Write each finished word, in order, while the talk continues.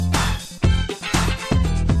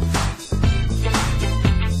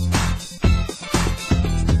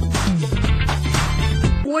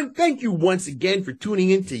thank you once again for tuning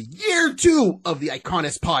in to year 2 of the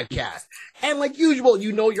iConis podcast. And like usual,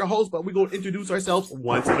 you know your host, but we're going to introduce ourselves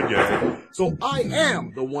once again. So I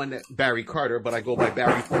am the one that Barry Carter, but I go by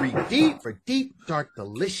Barry 3D for deep, dark,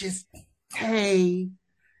 delicious. Hey.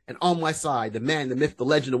 And on my side, the man, the myth, the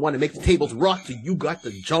legend, the one that makes the tables rock till you got to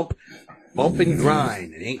jump, bump and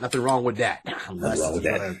grind. And ain't nothing wrong with that. Unless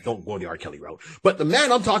don't go the R. Kelly route. But the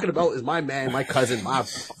man I'm talking about is my man, my cousin, my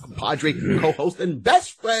compadre, co-host, and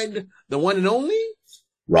best friend, the one and only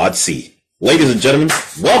Rod C. Ladies and gentlemen,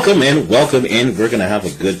 welcome in. We're going to have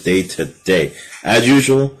a good day today. As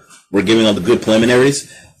usual, we're giving all the good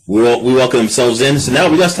preliminaries. We welcome themselves in. So now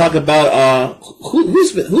we just talk about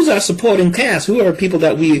who's our supporting cast. Who are people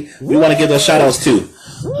that we want to give those shout outs to?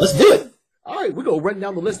 Let's do it. All right, we're going to run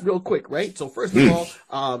down the list real quick, right? So first of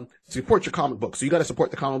all, support your comic books. So you got to support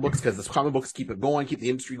the comic books because the comic books keep it going, keep the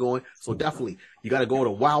industry going. So definitely, you got to go to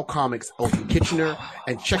Wow Comics out in Kitchener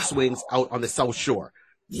and Check Swings out on the South Shore.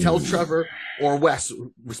 Tell Trevor or Wes,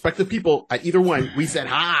 respective people at either one, we said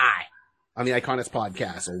hi on the iConis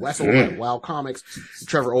podcast. So Wes over at Wow Comics,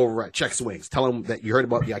 Trevor over at Check Swings. Tell them that you heard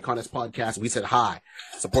about the iConis podcast. We said hi.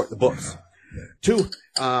 Support the books. 2,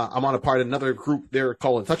 I'm on a part of another group there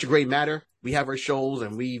called Such a Great Matter. We have our shows,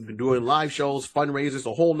 and we've been doing live shows, fundraisers,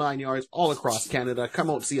 the whole 9 yards, all across Canada. Come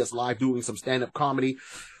out and see us live doing some stand-up comedy.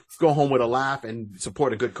 Go home with a laugh and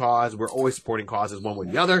support a good cause. We're always supporting causes one way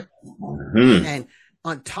or the other. And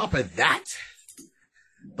on top of that,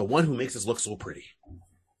 the one who makes us look so pretty.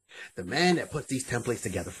 The man that puts these templates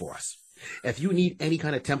together for us. If you need any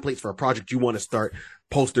kind of templates for a project you want to start,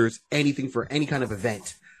 posters, anything for any kind of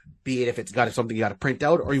event, be it if it's got something you got to print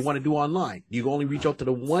out or you want to do online, you can only reach out to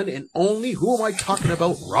the one and only, who am I talking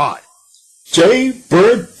about? Rod. J.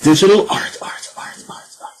 Bird Digital Art.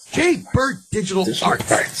 J. Bird Digital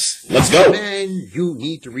Arts. Let's go. Man, you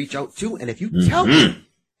need to reach out to, and if you tell him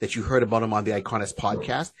that you heard about him on the iConis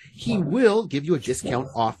podcast, he will give you a discount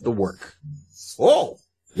off the work. Oh.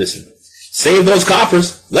 Listen, save those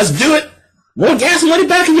coppers. Let's do it. More gas money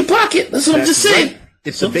back in your pocket. That's what I'm just saying. Right.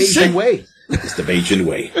 It's the Beijing way. It's the Beijing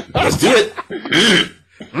way. Let's do it.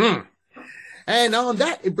 And on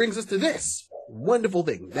that, it brings us to this wonderful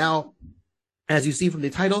thing. Now, as you see from the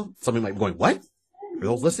title, somebody might be going, what? For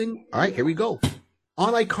those listening, all right, here we go.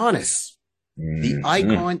 On iConis, the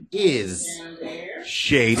icon is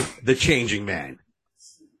Shade the Changing Man.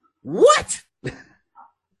 What?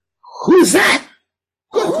 Who's that?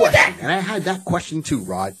 Good question. And I had that question too,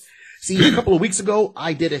 Rod. See, a couple of weeks ago,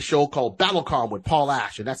 I did a show called BattleCom with Paul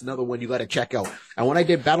Ash, and that's another one you got to check out. And when I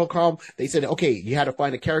did BattleCom, they said, okay, you had to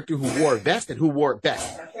find a character who wore a vest and who wore it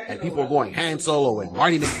best. And people were going Han Solo and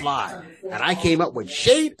Marty McFly. And I came up with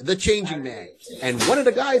Shade the Changing Man. And one of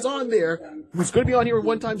the guys on there, who's going to be on here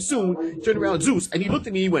one time soon, turned around Zeus, and he looked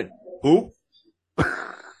at me and he went, who?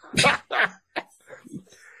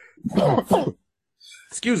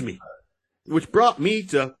 Excuse me. Which brought me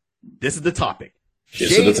to, this is the topic.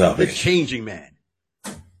 Shade the Changing Man.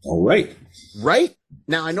 All right. Right?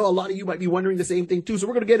 Now, I know a lot of you might be wondering the same thing, too, so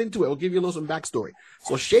we're going to get into it. I'll give you a little some backstory.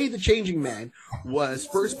 So, Shade the Changing Man was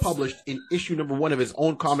first published in issue number 1 of his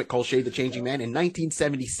own comic called Shade the Changing Man in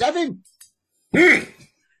 1977.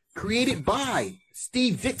 Created by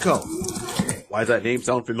Steve Ditko. Why does that name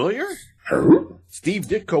sound familiar? Steve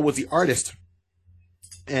Ditko was the artist.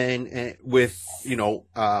 And with,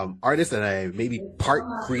 artist and a maybe part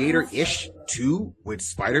creator-ish too with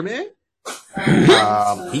Spider-Man.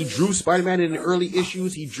 He drew Spider-Man in the early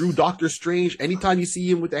issues. He drew Doctor Strange. Anytime you see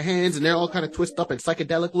him with the hands and they're all kind of twisted up and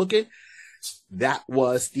psychedelic looking, that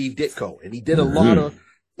was Steve Ditko. And he did a lot of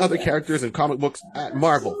other characters and comic books at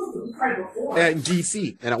Marvel and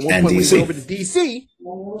DC. And at one point when he went over to DC,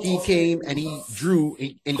 he came and he drew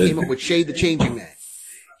and came up with Shade the Changing Man.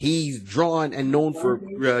 He's drawn and known for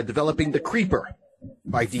developing the Creeper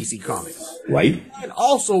by DC Comics. Right. And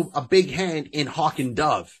also a big hand in Hawk and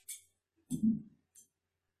Dove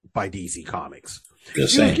by DC Comics. You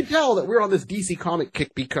can tell that we're on this DC comic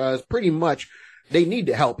kick because pretty much they need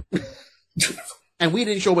the help. And we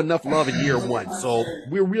didn't show enough love in year 1. So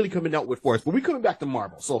we're really coming out with force. But we're coming back to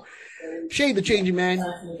Marvel. So Shade the Changing Man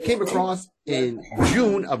came across in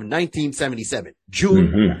June of 1977.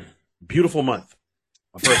 June, beautiful month.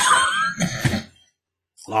 I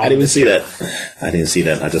didn't even see that.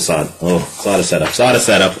 I just saw it. Oh, saw the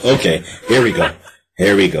setup. Okay, here we go.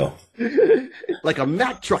 Like a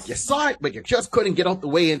Mack truck. You saw it, but you just couldn't get out the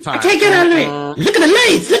way in time. I can't get out of it. Look at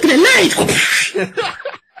the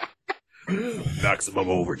lights. Maximum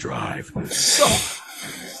overdrive.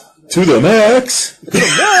 To the max.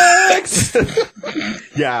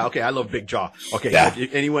 Yeah, okay, I love Big Jaw. Okay, yeah.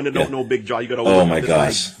 Anyone that don't know Big Jaw, you gotta oh my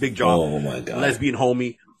gosh. Big Jaw. Oh my god. Lesbian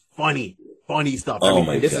homie, funny stuff. Oh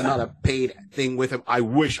my this God. is not a paid thing with him. I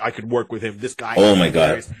wish I could work with him. This guy. Oh my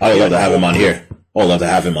God. I would love to have him on here. I would love to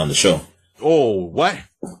have him on the show. Oh, what?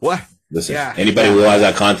 Listen, anybody who has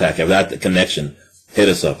that contact, have that connection, hit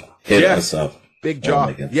us up. Hit us up. Big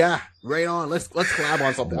job. Yeah, right on. Let's collab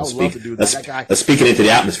on something. I would love to do that. That guy. Let's speak it into the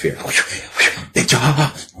atmosphere. Big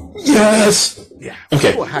job. Yes. Yeah.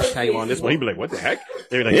 Okay. We'll hashtag him on this one. He'd be like, "What the heck?"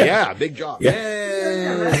 They'd be like, "Yeah, big job."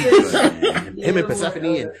 Yeah. Him and Persephone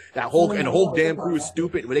and the whole damn crew is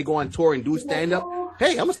stupid when they go on tour and do stand up.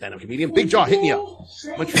 Hey, I'm a stand up comedian. Big jaw, hit me up.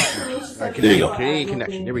 Much fun. Right, there you go. Canadian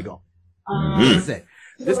Connection. Here we go. That's it.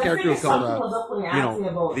 This character is called,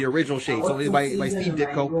 the original Shade. So by Steve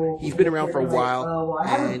Ditko. He's been around for a while,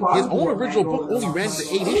 and his own original book only ran for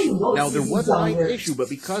 8 issues. Now there was a 9th issue, but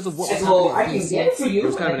because of what was happening in DC, there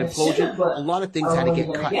was kind of an implosion. A lot of things had to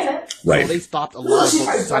get cut. Right. So they stopped a lot of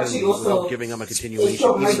books suddenly without giving them a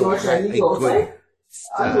continuation, even though it had a good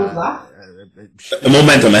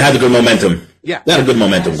momentum. It had a good momentum. Yeah. It had a good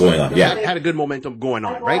momentum going on. Yeah. It had a good momentum going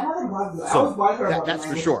on, right? So that's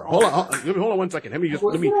for sure. Hold on 1 second.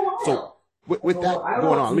 So with that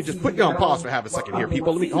going on, let me just put you on pause for half a second here,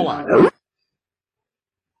 people. Hold on.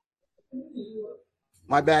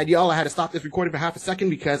 My bad, y'all. I had to stop this recording for half a second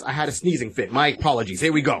because I had a sneezing fit. My apologies.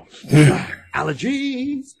 Here we go.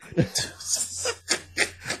 Allergies.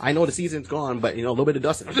 I know the season's gone, but a little bit of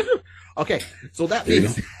dust. Okay, so that being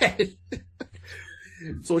said,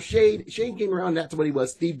 so Shade came around. That's what he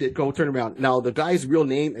was. Steve Ditko turned around. Now the guy's real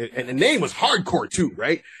name, and the name was hardcore too,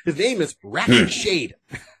 right? His name is Rack Shade.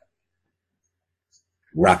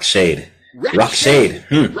 Rock Shade. Rock Shade.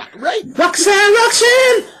 Right. Roxanne. Rock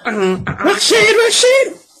Shade.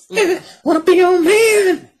 Wanna be your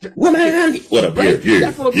man, woman. What up, right?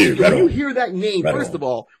 yeah. When you hear that name, first of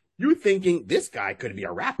all, you're thinking this guy could be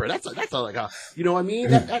a rapper. That's like a, you know what I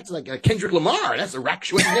mean? That's like a Kendrick Lamar. That's a Rack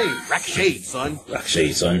Shade name. Rack Shade, son. Rock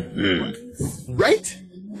Shade, son. Right?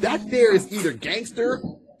 That there is either gangster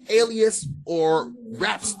alias or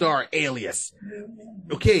rap star alias.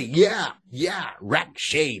 Okay, yeah, Rack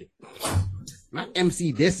Shade. Not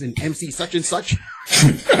MC this and MC such and such.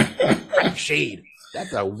 Rack Shade.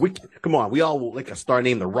 That's a wicked. Come on, we all like a star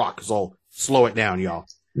named The Rock, so slow it down, y'all.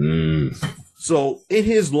 So in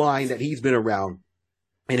his line that he's been around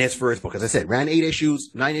in his first book, as I said, ran 8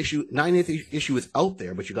 issues, 9th issue is out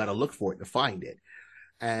there, but you got to look for it to find it.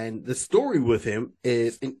 And the story with him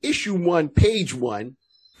is in issue 1, page 1,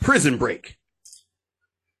 prison break.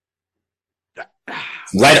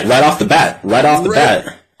 Right off the bat.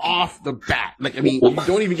 Off the bat. Like, I mean, you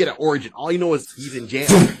don't even get an origin. All you know is he's in jail.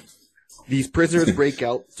 These prisoners break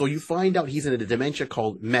out. So you find out he's in a dementia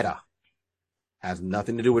called Meta. Has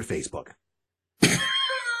nothing to do with Facebook.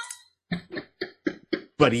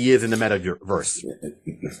 But he is in the metaverse.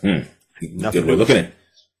 Good way of looking at it.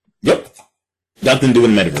 Yep. Nothing to do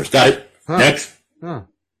with the metaverse. Got it. Next. What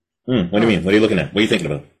do you mean? What are you looking at? What are you thinking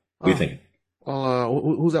about? What are you thinking?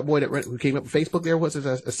 Who's that boy who came up with Facebook there? What's his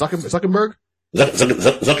Zuckerberg?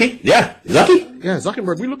 Zucky? Yeah. Zucky? Yeah,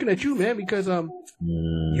 Zuckerberg. We're looking at you, man, because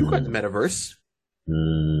you got the metaverse.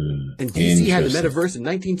 And DC had the metaverse in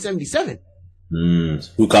 1977.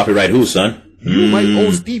 Who copyright who, son? You might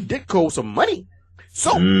owe Steve Ditko some money.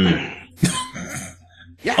 So,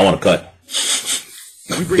 yeah. I want a cut.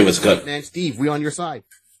 Give us a cut. Man, Steve, we on your side.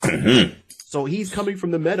 So he's coming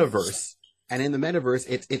from the metaverse. And in the metaverse,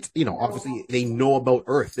 it's obviously they know about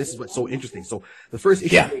Earth. This is what's so interesting. So the first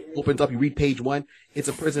issue opens up, you read page 1, it's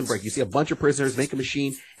a prison break. You see a bunch of prisoners make a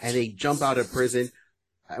machine and they jump out of prison.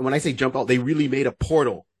 And when I say jump out, they really made a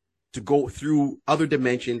portal to go through other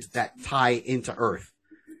dimensions that tie into Earth.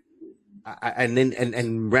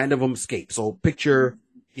 And random escape. So picture,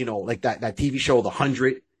 like that TV show, The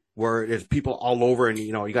 100, where there's people all over and,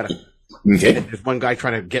 you gotta, there's one guy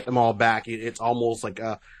trying to get them all back. It's almost like,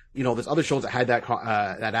 there's other shows that had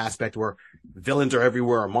that aspect where villains are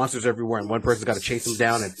everywhere or monsters everywhere and one person's got to chase them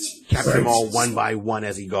down and capture them all one by one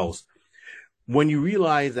as he goes. When you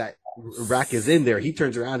realize that Rack is in there, he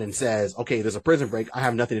turns around and says, okay, there's a prison break. I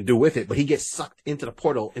have nothing to do with it, but he gets sucked into the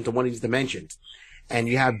portal into one of these dimensions. And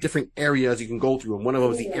you have different areas you can go through, and one of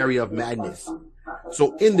them is the area of madness.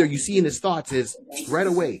 So in there, you see in his thoughts is, right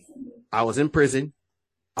away, I was in prison,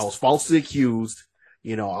 I was falsely accused,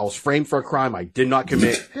 I was framed for a crime I did not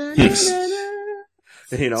commit, and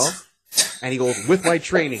he goes, with my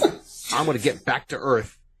training, I'm going to get back to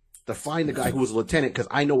Earth to find the guy who was a lieutenant, because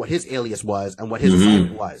I know what his alias was and what his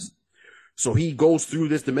assignment was. So he goes through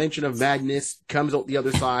this dimension of madness, comes out the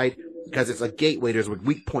other side, because it's a gateway. There's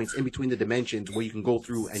weak points in between the dimensions where you can go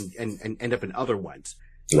through and end up in other ones.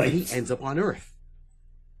 Right. And he ends up on Earth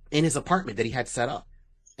in his apartment that he had set up.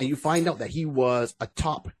 And you find out that he was a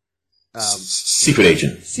top secret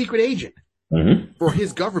agent. Secret agent for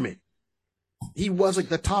his government. He was like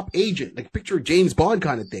the top agent, like picture James Bond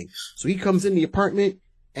kind of thing. So he comes in the apartment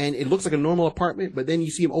and it looks like a normal apartment, but then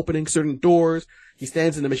you see him opening certain doors. He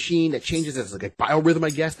stands in the machine that changes as like a biorhythm,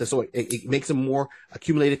 I guess. So it makes him more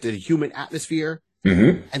accumulated to the human atmosphere.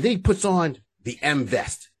 And then he puts on the M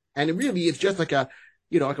vest. And it really is just like a,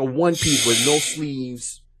 like a one piece with no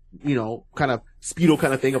sleeves, kind of Speedo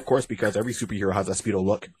kind of thing, of course, because every superhero has a Speedo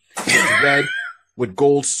look. It's red with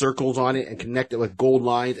gold circles on it and connected with gold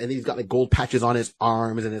lines. And then he's got like gold patches on his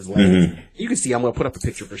arms and his legs. You can see, I'm going to put up a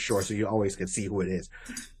picture for sure so you always can see who it is.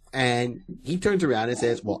 And he turns around and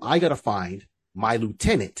says, well, I got to find my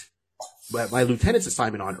lieutenant. But my lieutenant's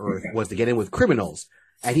assignment on Earth was to get in with criminals.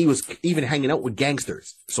 And he was even hanging out with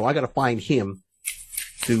gangsters. So I got to find him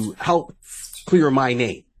to help clear my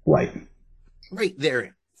name. Right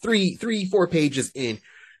there. 4 pages in.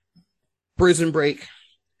 Prison break.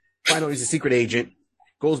 Find out he's a secret agent.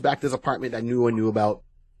 Goes back to his apartment that no one knew about.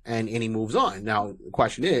 And he moves on. Now, the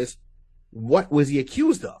question is, what was he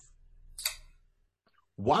accused of?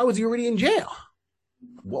 Why was he already in jail?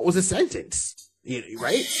 What was his sentence?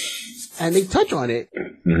 Right? And they touch on it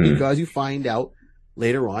because you find out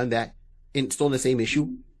later on that still in the same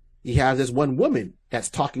issue, he has this one woman that's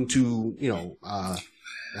talking to,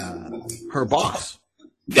 her boss.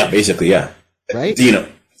 Yeah, basically, yeah. Right?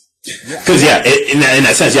 Because, in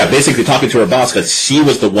that sense, basically talking to her boss, because she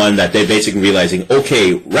was the one that they basically realizing,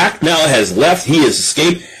 okay, Rack now has left, he has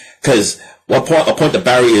escaped, because a point that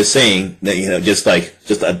Barry is saying, that, just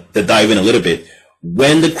to dive in a little bit,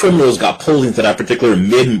 when the criminals got pulled into that particular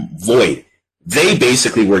mid-void, they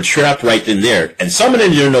basically were trapped right in there, and some of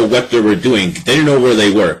them didn't know what they were doing, they didn't know where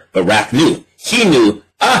they were, but Rack knew. He knew,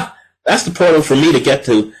 that's the portal for me to get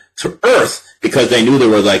to Earth, because they knew there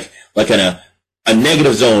were like a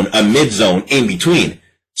negative zone, a mid zone in between.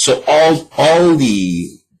 So all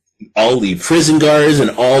the prison guards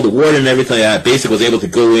and all the warden and everything like that basically was able to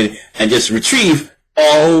go in and just retrieve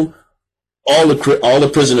all the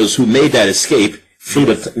prisoners who made that escape through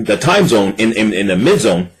the time zone in the mid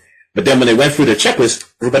zone. But then when they went through the checklist,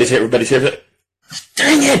 everybody's here.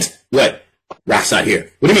 Dang it! What? Rack's not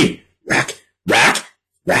here. What do you mean? Rack.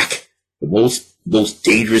 The most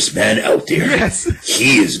dangerous man out there. Yes.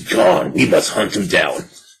 He is gone. We must hunt him down.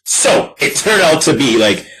 So it turned out to be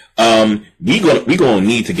like, we gonna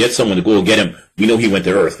need to get someone to go get him. We know he went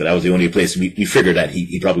to Earth, but that was the only place we figured that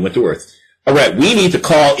he probably went to Earth. All right, we need to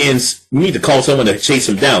call someone to chase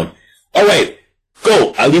him down. All right,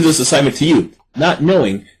 go. I'll leave this assignment to you. Not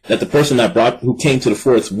knowing that the person who came to the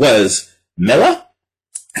fourth was Mela,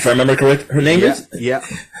 if I remember correct, her name is? Yeah.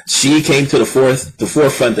 She came to the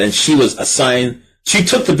forefront, and she was assigned, she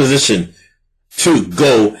took the position to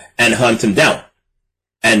go and hunt him down.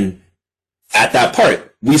 And at that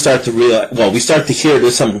part, we start to hear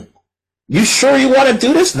there's some, you sure you want to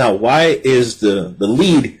do this? Now, why is the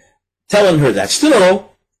lead telling her that?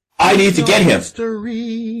 Still, I need to get him. Mystery.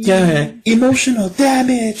 Yeah, emotional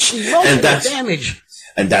damage. And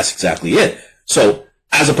that's exactly it. So,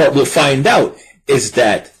 as a part we'll find out is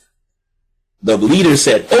that the leader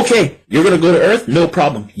said, okay, you're going to go to Earth? No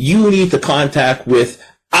problem. You need to contact with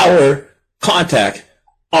our contact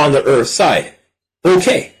on the Earth side.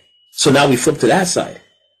 Okay. So now we flip to that side.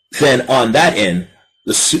 Then on that end,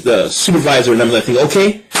 the supervisor and them are thinking,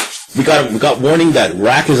 okay, we got warning that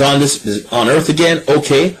Rack is on Earth again.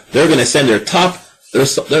 Okay. They're going to send their top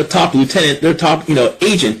lieutenant, their top,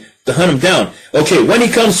 agent to hunt him down. Okay. When he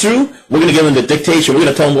comes through, we're going to give him the dictation. We're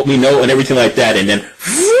going to tell him what we know and everything like that. And then,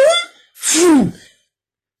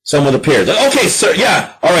 someone appears. Okay, sir.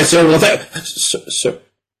 Yeah. All right, sir. Well, sir.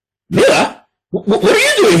 Mila, what are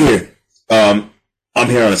you doing here? I'm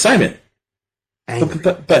here on assignment. Angry.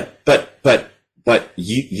 But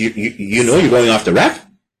you know you're going off the rack?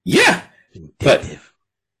 Yeah. Detective.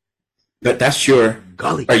 But that's your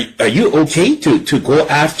golly. Are you okay to go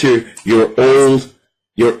after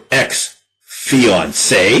your ex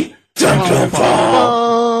fiance? Dum dum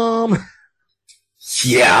dum.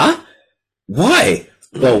 Yeah. Why?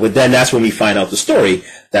 Well, then that's when we find out the story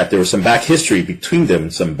that there was some back history between them,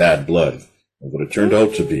 some bad blood. And what it turned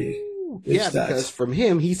out to be is that. Because from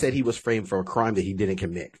him, he said he was framed for a crime that he didn't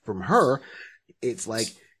commit. From her, it's like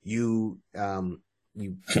you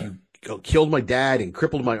killed my dad and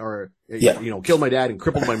crippled killed my dad and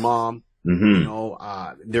crippled my mom.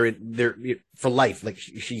 Mm-hmm. They're for life. Like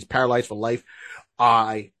she's paralyzed for life.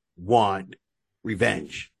 I want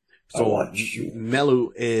revenge. So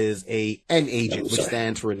Melu is an agent, which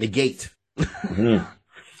stands for negate. Mm-hmm.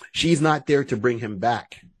 She's not there to bring him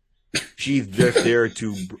back. She's just there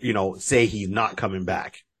to, say he's not coming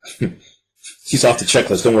back. He's off the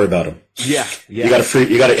checklist. Don't worry about him. Yeah. You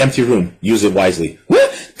got an empty room. Use it wisely.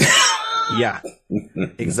 Yeah,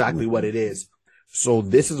 exactly what it is. So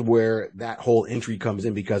this is where that whole entry comes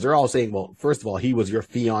in, because they're all saying, well, first of all, he was your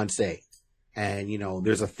fiance. And,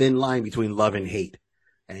 there's a thin line between love and hate.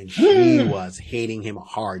 And she was hating him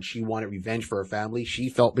hard. She wanted revenge for her family. She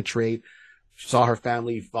felt betrayed. Saw her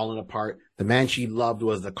family falling apart. The man she loved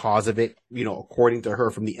was the cause of it, according to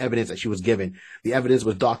her, from the evidence that she was given. The evidence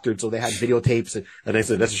was doctored, so they had videotapes, and they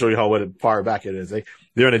said, that's to show you how far back it is.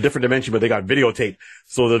 They're in a different dimension, but they got videotape.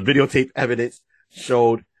 So the videotape evidence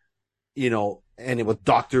showed, and it was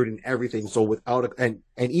doctored and everything. So and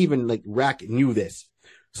even like Rack knew this.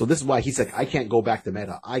 So this is why he said, I can't go back to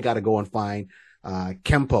Meta. I got to go and find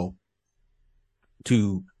Kempo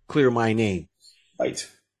to clear my name. Right.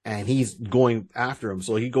 And he's going after him.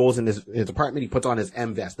 So he goes in his apartment. He puts on his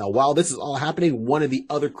M vest. Now, while this is all happening, one of the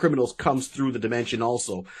other criminals comes through the dimension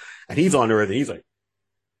also. And he's on Earth and he's like,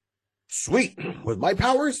 sweet. With my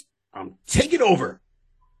powers, I'm taking over.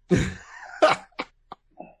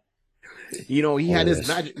 He had his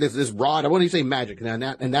magic, this rod. I wouldn't even say magic.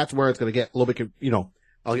 And that's where it's going to get a little bit,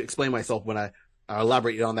 I'll explain myself when I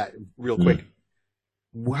elaborate on that real quick.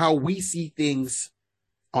 How we see things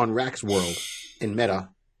on Rack's world in Meta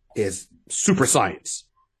is super science.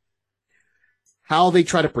 How they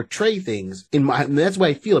try to portray things and that's what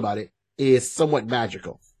I feel about it, is somewhat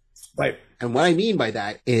magical. Right. And what I mean by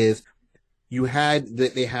that is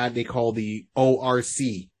they call the ORC,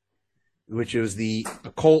 which is the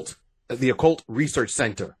Occult Research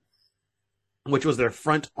Center, which was their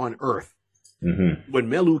front on Earth. Mm-hmm. When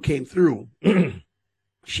Melu came through,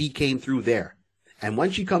 she came through there. And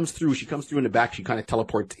when she comes through in the back, she kind of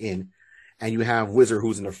teleports in. And you have Wizard,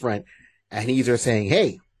 who's in the front, and he's there saying,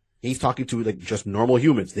 hey, he's talking to like just normal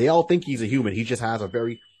humans. They all think he's a human. He just has a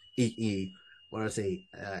very,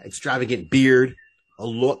 extravagant beard, a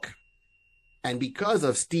look. And because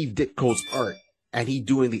of Steve Ditko's art, and he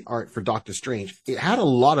doing the art for Doctor Strange, it had a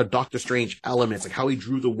lot of Doctor Strange elements, like how he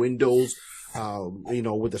drew the windows,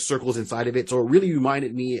 with the circles inside of it. So it really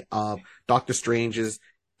reminded me of Doctor Strange's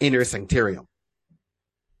Inner Sanctorium.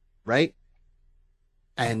 Right?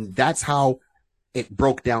 And that's how it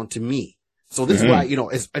broke down to me. So this is why,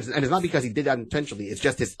 and it's not because he did that intentionally. It's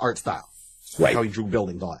just his art style. Right. How he drew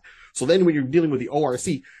buildings, all that. So then when you're dealing with the ORC,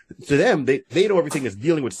 to them, they know everything is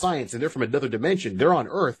dealing with science, and they're from another dimension. They're on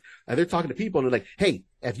Earth, and they're talking to people, and they're like, hey,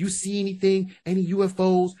 if you see anything, any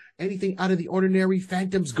UFOs, anything out of the ordinary,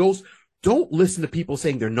 phantoms, ghosts, don't listen to people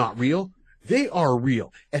saying they're not real. They are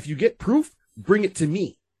real. If you get proof, bring it to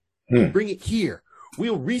me. Bring it here.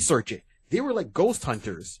 We'll research it. They were like ghost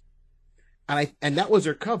hunters. And that was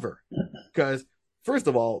their cover. Because, first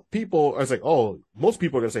of all, people are like, oh, most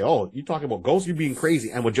people are going to say, oh, you talking about ghosts? You're being crazy,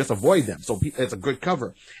 and would just avoid them. So it's a good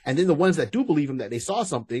cover. And then the ones that do believe them, that they saw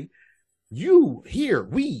something,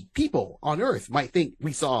 we, people on Earth might think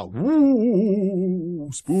we saw, woo,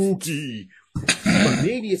 spooky. But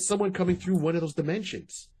maybe it's someone coming through one of those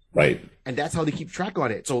dimensions. Right. And that's how they keep track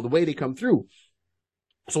on it. So the way they come through.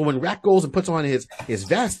 So when Rack goes and puts on his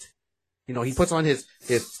vest, he puts on his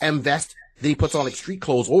M vest, then he puts on like street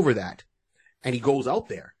clothes over that, and he goes out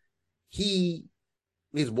there. He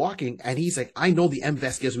is walking, and he's like, I know the M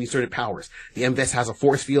vest gives me certain powers. The M vest has a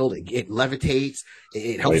force field. It levitates.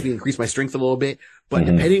 It helps me increase my strength a little bit. But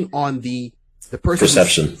depending on the person's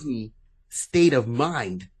perception, state of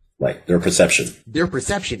mind, like their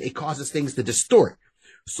perception, it causes things to distort.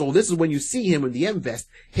 So this is when you see him in the M vest,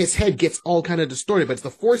 his head gets all kind of distorted, but it's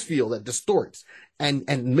the force field that distorts and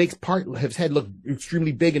makes part of his head look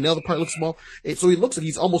extremely big and the other part looks small. So he looks like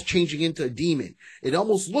he's almost changing into a demon. It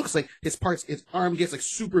almost looks like his arm gets like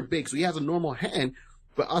super big. So he has a normal hand,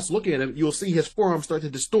 but us looking at him, you'll see his forearm start to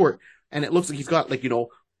distort, and it looks like he's got like,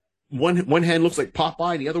 one hand looks like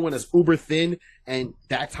Popeye and the other one is uber thin, and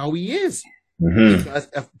that's how he is. Because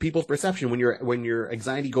of people's perception, when your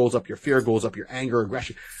anxiety goes up, your fear goes up, your anger,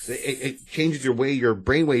 aggression, it changes your way your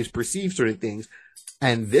brainwaves perceive certain things.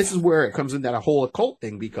 And this is where it comes in that whole occult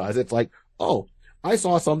thing, because it's like, oh, I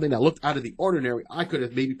saw something that looked out of the ordinary. I could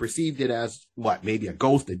have maybe perceived it as maybe a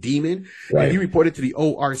ghost, a demon. Right. And you report it to the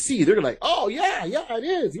ORC. They're like, oh yeah, it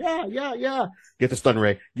is. Yeah. Get the stun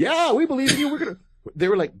ray. Yeah, we believe in you. They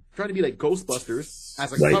were like trying to be like Ghostbusters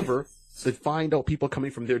as a cover to find out people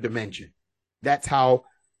coming from their dimension. That's how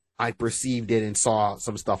I perceived it and saw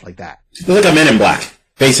some stuff like that. It's like a Men in Black,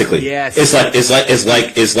 basically. Yes.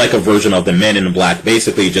 It's like a version of the Men in Black,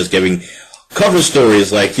 basically just giving cover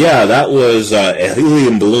stories like, yeah, that was a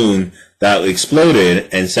helium balloon that exploded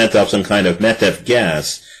and sent up some kind of methane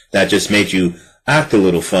gas that just made you act a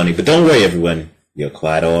little funny. But don't worry, everyone. You're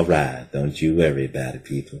quite all right. Don't you worry about it,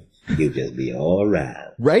 people. You'll just be all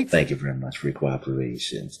right. Right? Thank you very much for your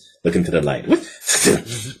cooperation. Look into the light.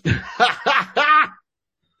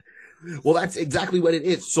 Well, that's exactly what it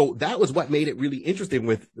is. So that was what made it really interesting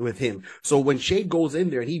with him. So when Shade goes in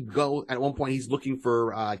there and at one point he's looking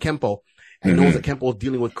for Kempo and knows that Kempo is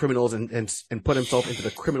dealing with criminals and put himself into the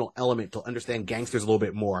criminal element to understand gangsters a little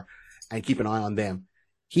bit more and keep an eye on them.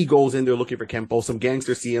 He goes in there looking for Kempo. Some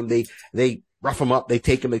gangsters see him. They rough him up. They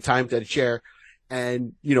take him. They tie him to the chair.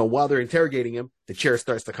 And, while they're interrogating him, the chair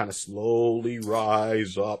starts to kind of slowly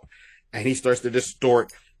rise up and he starts to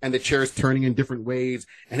distort. And the chair is turning in different ways,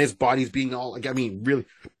 and his body's being really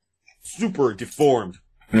super deformed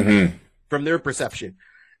from their perception.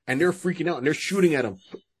 And they're freaking out, and they're shooting at him.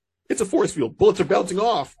 It's a force field. Bullets are bouncing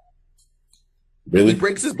off. Really? He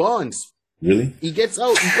breaks his bonds. Really? He gets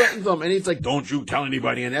out, he threatens them, and it's like, don't you tell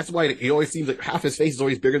anybody. And that's why he always seems like half his face is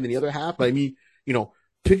always bigger than the other half. But I mean,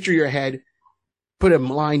 picture your head, put a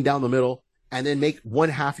line down the middle, and then make one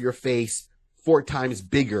half of your face 4 times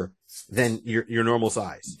bigger than your normal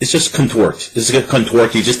size. It's just contort. It's like a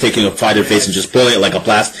contort. You're just taking a fighter face and just pulling it like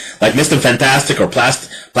like Mr. Fantastic or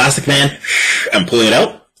Plastic Man, and pulling it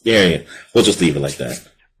out. Yeah. We'll just leave it like that.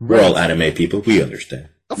 Right. We're all anime people. We understand.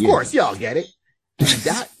 Of course, y'all get it.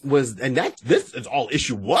 This is all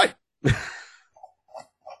issue 1.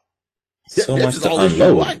 So much to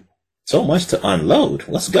unload. So much to unload.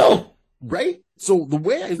 Let's go. Right? So the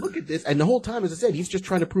way I look at this, and the whole time, as I said, he's just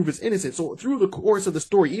trying to prove his innocence. So through the course of the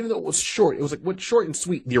story, even though it was short, it was like short and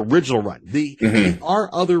sweet, the original run. There are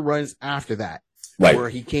other runs after that, right, where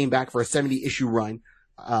he came back for a 70-issue run,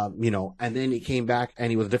 and then he came back and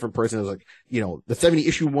he was a different person. It was like, the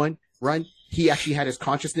 70-issue run, he actually had his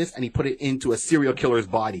consciousness and he put it into a serial killer's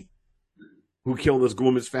body who killed this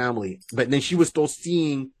woman's family. But then she was still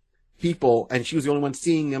seeing people, and she was the only one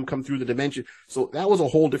seeing them come through the dimension. So that was a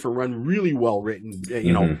whole different run, really well written.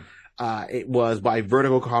 It was by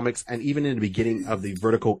Vertigo Comics, and even in the beginning of the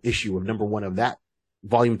Vertigo issue of #1 of that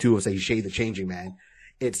volume 2 of, say, Shade the Changing Man,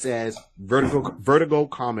 it says Vertigo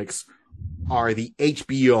Comics are the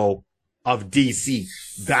HBO of DC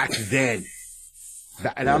back then.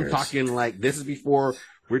 And I'm talking like, this is before,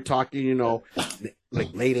 we're talking, like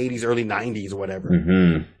late 80s, early 90s or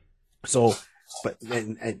whatever. So, but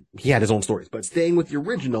and he had his own stories. But staying with the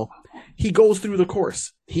original, he goes through the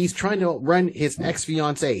course. He's trying to run his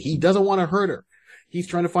ex-fiancée. He doesn't want to hurt her. He's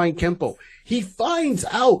trying to find Kempo. He finds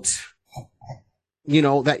out, he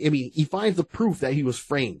finds the proof that he was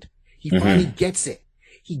framed. He finally gets it.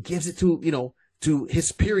 He gives it to, to his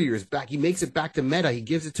superiors back. He makes it back to Meta. He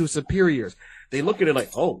gives it to his superiors. They look at it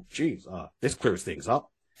like, oh, geez, this clears things up.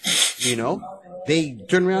 They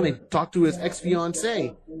turn around and talk to his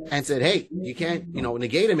ex-fiancée and said, hey, you can't,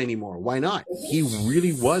 negate him anymore. Why not? He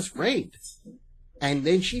really was framed. And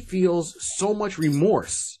then she feels so much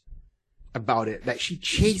remorse about it that she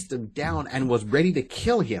chased him down and was ready to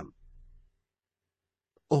kill him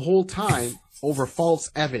the whole time over false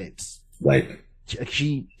evidence. Right.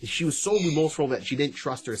 She was so remorseful that she didn't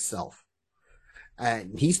trust herself.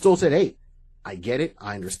 And he still said, hey, I get it.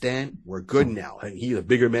 I understand. We're good now. And he's a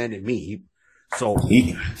bigger man than me. There's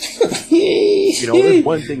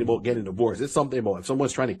one thing about getting divorced. It's something about if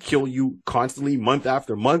someone's trying to kill you constantly, month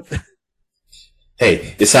after month.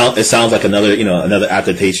 Hey, it sounds like another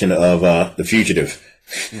adaptation of The Fugitive.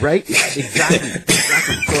 Right? Exactly.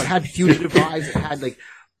 So it had fugitive vibes. It had like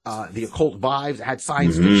the occult vibes. It had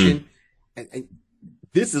science fiction. And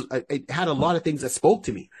it had a lot of things that spoke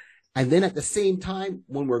to me. And then at the same time,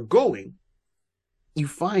 when we're going, you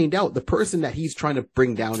find out the person that he's trying to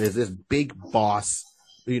bring down is this big boss.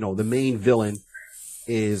 The main villain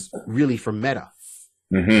is really from Meta.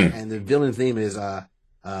 And the villain's name is, I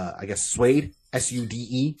guess, Suede,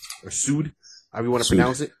 S-U-D-E, or Sood, however you want to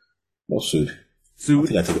pronounce it. Well, Sood.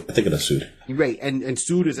 Sood? I think it is Sood. Right. And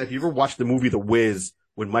Sood is, if you ever watched the movie The Wiz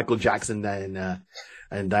with Michael Jackson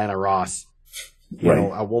and Diana Ross,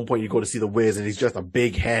 at one point you go to see The Wiz and he's just a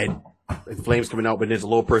big head. And flames coming out, but there's a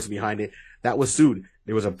little person behind it. That was Sood.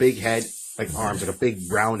 There was a big head, like arms, like a big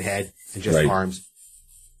brown head, and just arms.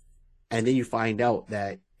 And then you find out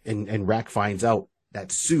that, and Rack finds out that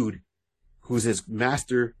Sood, who's his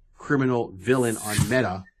master criminal villain on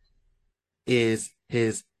Meta, is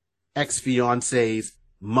his ex-fiancee's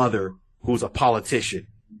mother, who's a politician.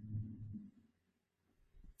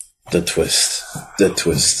 The twist.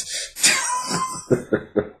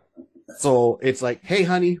 So it's like, hey,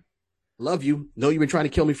 honey, love you. Know you've been trying to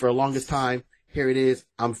kill me for the longest time. Here it is.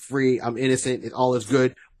 I'm free. I'm innocent. It all is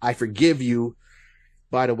good. I forgive you.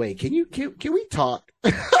 By the way, can we talk?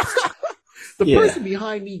 The person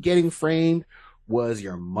behind me getting framed was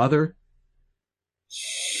your mother.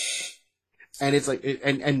 And it's like,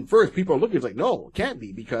 and first people are looking, it's like, no, it can't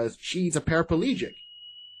be because she's a paraplegic.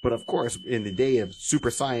 But of course, in the day of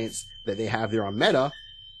super science that they have there on Meta,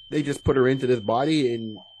 they just put her into this body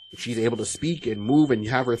and she's able to speak and move and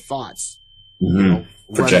have her thoughts,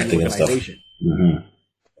 projecting and stuff.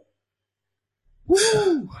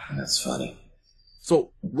 Woo! That's funny.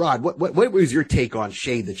 So, Rod, what was your take on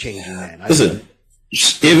Shade the Changing Man? Listen,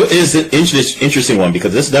 it is an interesting one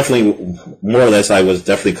because this definitely, more or less, I was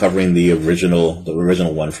definitely covering the original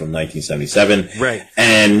one from 1977, right?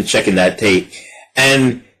 And checking that tape,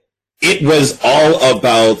 and it was all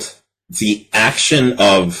about the action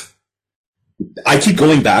of. I keep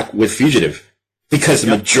going back with Fugitive because a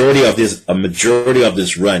majority of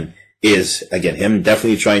this run is again him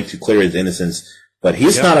definitely trying to clear his innocence. But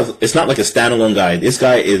it's not like a standalone guy. This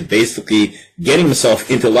guy is basically getting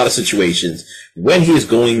himself into a lot of situations when he's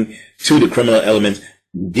going to the criminal element,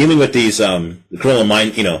 dealing with these, the criminal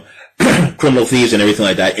mind, criminal thieves and everything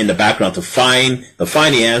like that in the background to find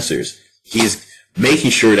the answers. He's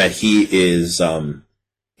making sure that he is,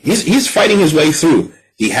 he's fighting his way through.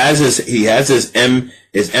 He has his M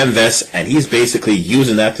vest and he's basically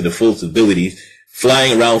using that to the fullest ability,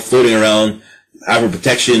 flying around, floating around, having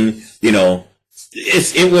protection,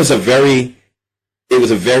 It was a very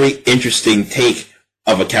interesting take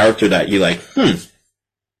of a character that you're like,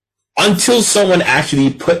 until someone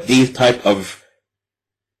actually put these type of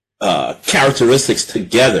characteristics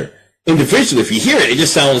together individually. If you hear it, it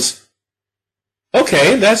just sounds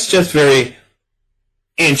okay. That's just very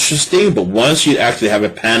interesting. But once you actually have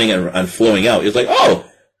it panning and flowing out, it's like, oh,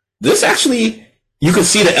 this actually, you can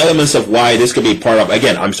see the elements of why this could be part of.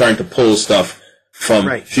 Again, I'm starting to pull stuff from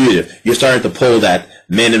Fugitive. You're starting to pull that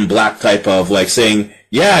Men in Black type of like saying,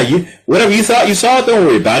 yeah, whatever you thought you saw, don't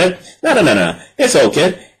worry about it. No. It's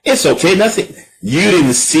okay. Nothing. You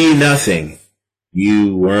didn't see nothing.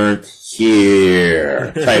 You weren't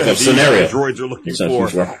here. Type of scenario. Droids are looking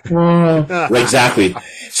for. Exactly.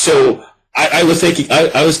 So I was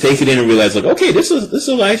taking in and realized like, okay, this is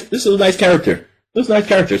a nice character. This is a nice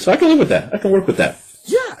character. So I can live with that. I can work with that.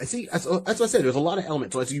 Yeah, I see. That's what I said. There's a lot of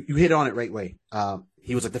elements. So you hit on it right way.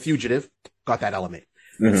 He was like the Fugitive, got that element.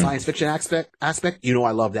 The science fiction aspect,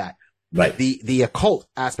 I love that. Right. The occult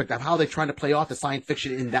aspect of how they're trying to play off the science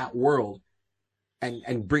fiction in that world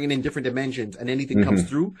and bringing in different dimensions and anything comes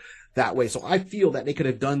through that way. So I feel that they could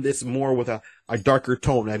have done this more with a darker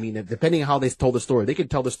tone. I mean, depending on how they told the story, they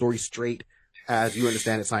could tell the story straight as you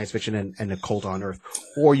understand it, science fiction and occult on Earth.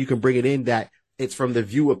 Or you can bring it in that it's from the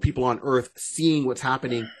view of people on Earth seeing what's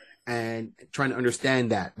happening and trying to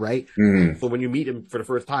understand that, right? So when you meet him for the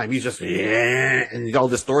first time, he's just, and he's all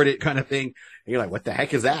distorted kind of thing. And you're like, what the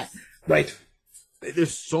heck is that? Right.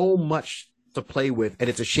 There's so much to play with, and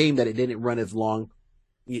it's a shame that it didn't run as long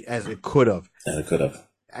as it could have.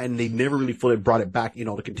 And they never really fully brought it back,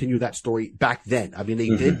 to continue that story back then. I mean, they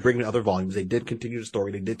did bring in other volumes. They did continue the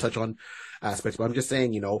story. They did touch on aspects, but I'm just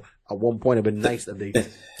saying, at one point it'd been nice that they,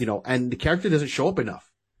 and the character doesn't show up enough.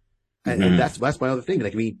 And that's my other thing.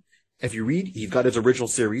 Like, I mean, if you read, he's got his original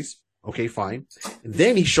series. Okay, fine. And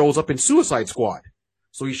then he shows up in Suicide Squad.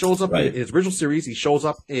 So he shows up in his original series. He shows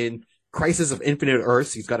up in Crisis of Infinite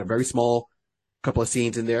Earths. He's got a very small couple of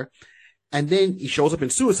scenes in there. And then he shows up in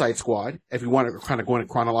Suicide Squad, if you want to kind of go in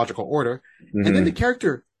chronological order. And then the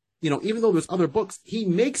character, even though there's other books, he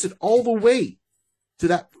makes it all the way to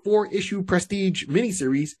that 4-issue prestige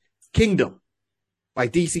miniseries, Kingdom, by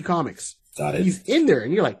DC Comics. Got it. He's in there,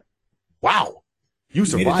 and you're like, wow. You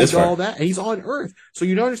survived all that, and he's on Earth. So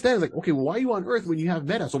you don't understand, like, okay, well, why are you on Earth when you have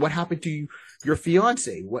Meta? So what happened to your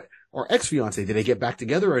fiance, or ex-fiance? Did they get back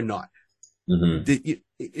together or not?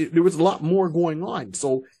 There was a lot more going on.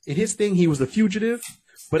 So in his thing, he was the fugitive,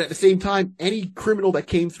 but at the same time, any criminal that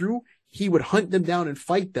came through, he would hunt them down and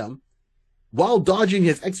fight them while dodging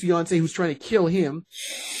his ex-fiance who's trying to kill him,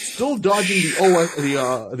 still dodging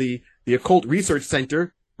the occult research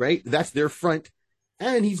center, right? That's their front.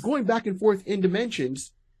 And he's going back and forth in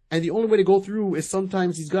dimensions. And the only way to go through is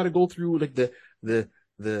sometimes he's got to go through like the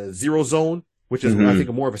zero zone, which is I think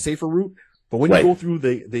more of a safer route. But when you go through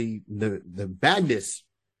the madness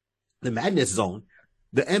zone,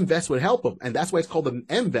 the M vest would help him. And that's why it's called the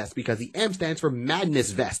M vest, because the M stands for madness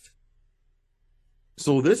vest.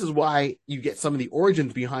 So this is why you get some of the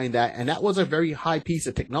origins behind that. And that was a very high piece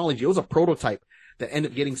of technology. It was a prototype that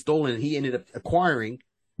ended up getting stolen, and he ended up acquiring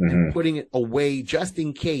and putting it away just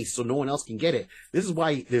in case so no one else can get it. This is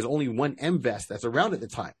why there's only one M vest that's around at the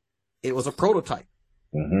time. It was a prototype.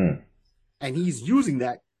 And he's using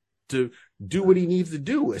that to do what he needs to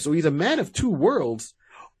do. So he's a man of two worlds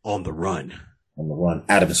on the run.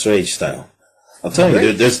 Adam Strange style. I'm telling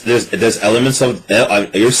you, there's elements of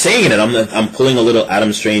you're saying it. I'm pulling a little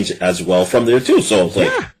Adam Strange as well from there too. So it's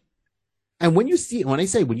like, and when you see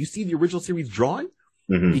the original series drawn,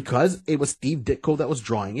 because it was Steve Ditko that was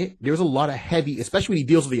drawing it, there's a lot of heavy, especially when he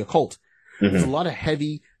deals with the occult. There's a lot of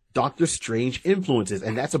heavy Doctor Strange influences,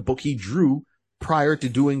 and that's a book he drew prior to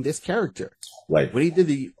doing this character. Right. When he did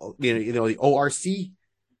the the ORC,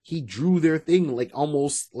 he drew their thing like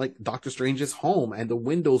almost like Doctor Strange's home, and the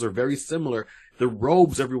windows are very similar. The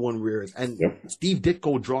robes everyone wears, and Steve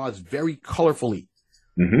Ditko draws very colorfully.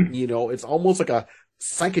 It's almost like a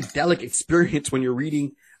psychedelic experience when you're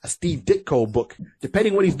reading a Steve Ditko book,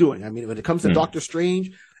 depending what he's doing. I mean, when it comes to Doctor Strange,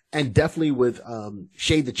 and definitely with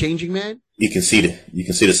Shade the Changing Man, you can see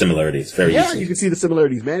the similarities very easily. You can see the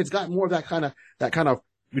similarities, man. It's got more of that kind of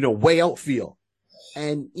way out feel.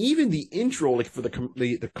 And even the intro, like for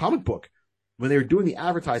the comic book, when they were doing the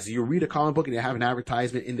advertising, you read a comic book and you have an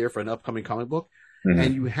advertisement in there for an upcoming comic book,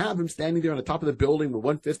 and you have him standing there on the top of the building with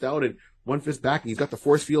one fist out and one fist back, and he's got the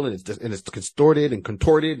force field, and it's distorted and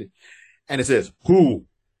contorted, and it says, "Who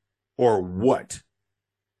or what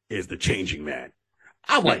is the Changing Man?"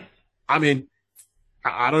 I'm like, I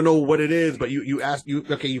don't know what it is, but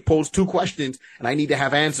you pose two questions, and I need to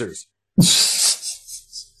have answers.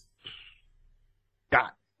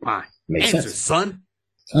 Got my answers, son.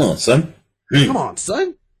 Come on, son. Come on,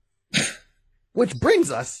 son. Which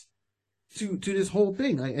brings us to this whole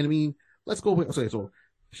thing. I mean, let's go. Okay, so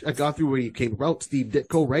I got through where you came about, Steve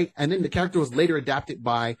Ditko, right? And then the character was later adapted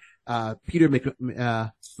by Peter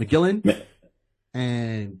McGillen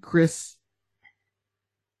and Chris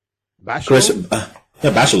Bachalo.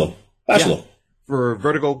 Bachalo. Yeah, for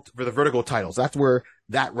the Vertigo titles. That's where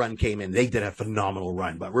that run came in. They did a phenomenal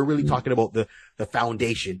run, but we're really talking about the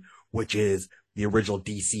foundation, which is the original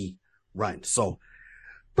DC run. So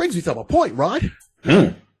brings me to a point, Rod.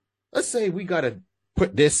 Let's say we got to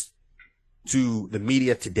put this to the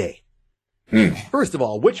media today. First of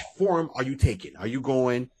all, which form are you taking? Are you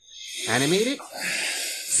going animated,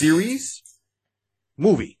 series,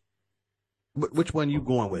 movie? Which one are you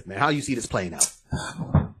going with, man? How do you see this playing out?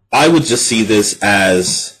 I would just see this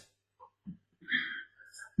as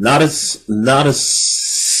not a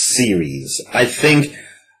series. I think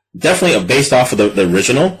definitely based off of the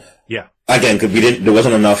original. Yeah. Again, because there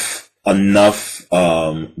wasn't enough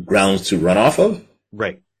grounds to run off of.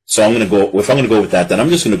 Right. So if I'm gonna go with that, then I'm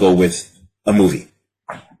just gonna go with a movie,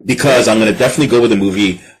 because I'm gonna definitely go with a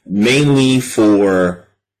movie mainly for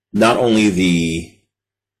not only the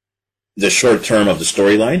short term of the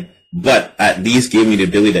storyline, but at least give me the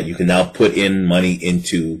ability that you can now put in money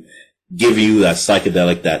into give you that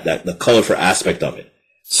psychedelic, that the colorful aspect of it.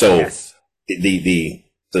 So yes. the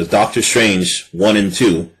Doctor Strange 1 and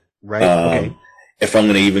 2, right? Okay. If I'm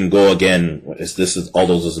going to even go again, all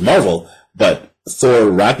those is Marvel, but Thor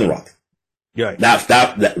Ragnarok. Yeah.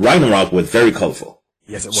 That Ragnarok was very colorful.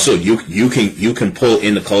 Yes, it was. So you can pull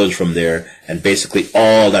in the colors from there, and basically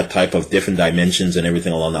all that type of different dimensions and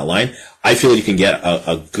everything along that line. I feel you can get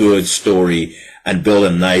a good story and build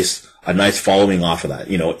a nice following off of that.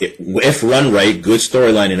 If run right, good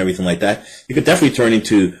storyline and everything like that, you could definitely turn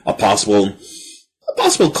into a possible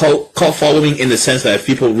cult following, in the sense that if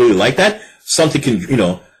people really like that, something can,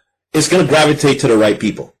 it's going to gravitate to the right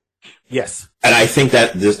people. Yes. And I think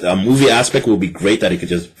that a movie aspect will be great, that it could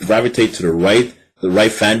just gravitate to the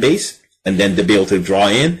right fan base, and then to be able to draw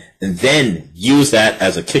in, and then use that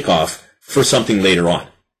as a kickoff for something later on.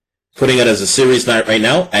 Putting it as a series right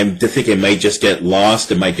now, I think it might just get lost.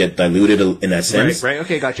 It might get diluted in that sense. Right.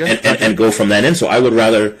 Okay, gotcha. And go from that in. So I would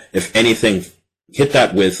rather, if anything, hit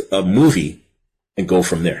that with a movie and go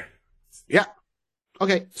from there. Yeah.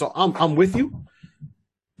 Okay. So I'm with you.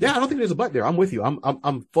 Yeah, I don't think there's a but there. I'm with you.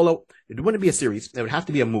 I'm full out. It wouldn't be a series. It would have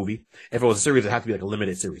to be a movie. If it was a series, it'd have to be like a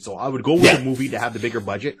limited series. So I would go with a movie to have the bigger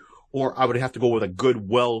budget, or I would have to go with a good,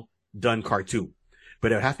 well done cartoon.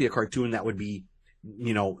 But it would have to be a cartoon that would be,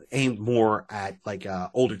 aimed more at like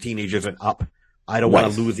older teenagers and up. I don't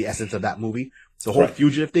want to lose the essence of that movie. The whole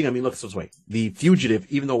Fugitive thing. I mean, look this way. The Fugitive,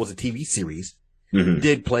 even though it was a TV series,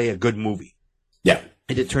 did play a good movie. Yeah.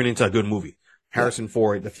 It did turn into a good movie. Harrison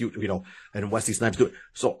Ford, and Wesley Snipes do it.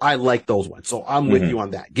 So I like those ones. So I'm with you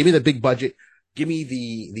on that. Give me the big budget. Give me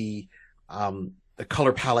the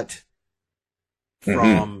color palette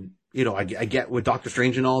from, I get with Doctor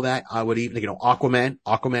Strange and all that. I would even, Aquaman.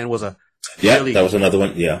 Aquaman was a really, that was another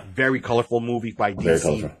one. Yeah. Very colorful movie by DC. Very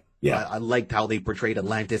colorful. Yeah. I liked how they portrayed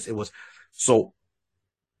Atlantis. It was, so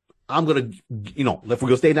I'm going to, if we're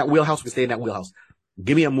going to stay in that wheelhouse, we stay in that wheelhouse.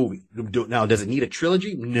 Give me a movie. Now, does it need a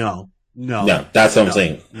trilogy? No. No, that's what I'm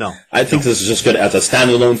saying. No. I think this is just good as a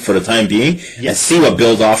standalone for the time being, and see what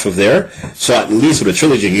builds off of there. So at least with a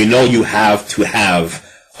trilogy, you have to have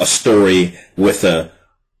a story with a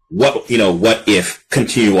what if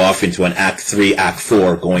continue off into an act 3, act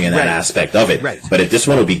 4, going in that aspect of it. Right. But if this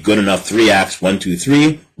one will be good enough, 3 acts, 1, 2,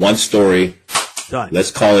 3, one story, done.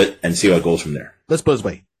 Let's call it and see what goes from there. Let's put it this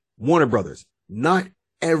way. Warner Brothers, not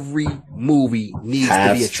every movie needs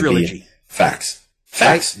to be a trilogy. Facts.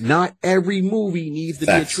 Right? Not every movie needs to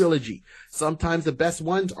be a trilogy. Sometimes the best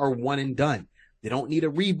ones are one and done. They don't need a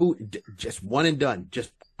reboot. Just one and done.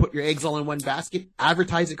 Just put your eggs all in one basket,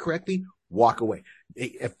 advertise it correctly, walk away.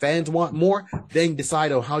 If fans want more, then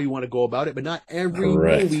decide on how you want to go about it. But not every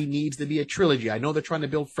movie needs to be a trilogy. I know they're trying to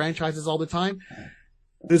build franchises all the time.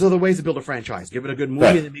 There's other ways to build a franchise. Give it a good movie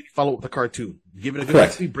and then maybe follow it with a cartoon. Give it a good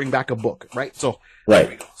movie, bring back a book, right? So,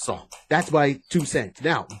 so that's my 2 cents.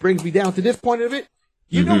 Now, brings me down to this point of it.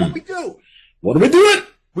 You know what we do? What are we doing?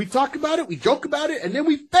 We talk about it, we joke about it, and then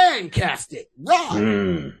we fan cast it.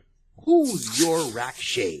 Ron, who's your rack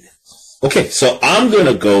shade? Okay, so I'm going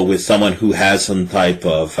to go with someone who has some type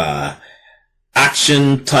of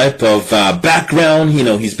action type of background.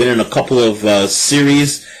 He's been in a couple of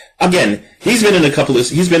series. Again, he's been in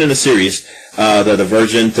a series, the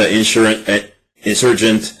Divergent,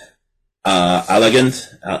 Insurgent, Elegant,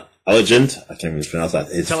 I can't even pronounce that.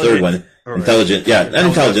 It's the third one. Intelligent. Yeah, not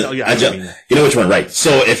intelligent. You know which one, right.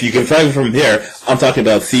 So if you can find from here, I'm talking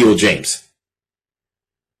about Theo James.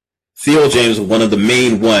 Theo James, one of the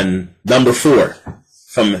main number 4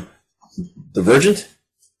 from Divergent.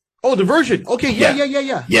 Oh, Divergent. Okay,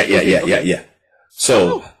 yeah. Yeah.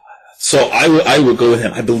 So I would go with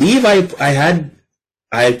him. I believe I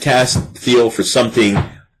had cast Theo for something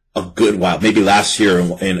a good while, maybe last year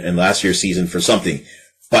in last year's season for something.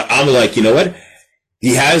 But I'm like, you know what?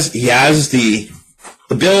 He has the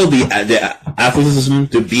ability, the athleticism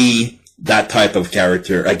to be that type of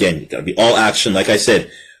character. Again, you gotta be all action. Like I said,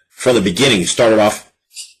 from the beginning, he started off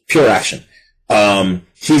pure action.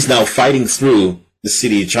 He's now fighting through the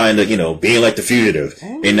city, trying to, being like the fugitive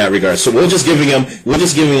in that regard. So we're just giving him,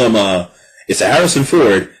 it's a Harrison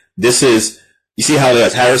Ford. You see how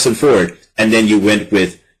that's Harrison Ford, and then you went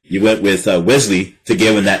with Wesley to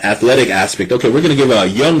give him that athletic aspect. Okay, we're going to give a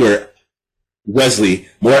younger Wesley,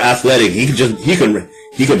 more athletic. He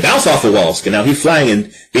can bounce off the walls. Now he's flying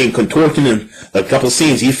and being contorted in a couple of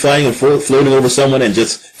scenes. He's flying and floating over someone and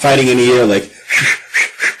just fighting in the air like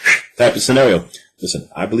type of scenario. Listen,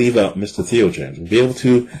 I believe Mr. Theo James will be able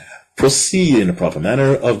to proceed in the proper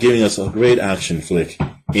manner of giving us a great action flick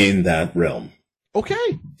in that realm.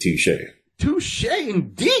 Okay. Touche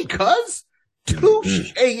indeed, cuz.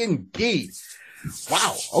 Touche indeed.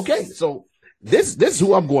 Wow. Okay. So this is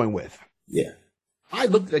who I'm going with. Yeah. I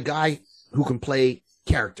looked at a guy who can play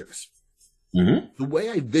characters. The way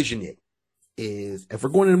I vision it is, if we're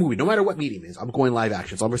going in a movie, no matter what medium it is, I'm going live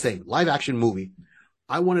action. So I'm just saying, live action movie.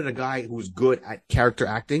 I wanted a guy who was good at character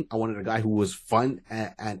acting. I wanted a guy who was fun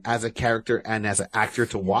and as a character and as an actor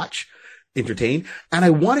to watch, entertain. And I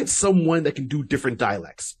wanted someone that can do different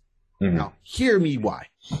dialects. Now, hear me why.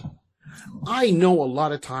 I know a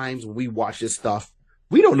lot of times when we watch this stuff,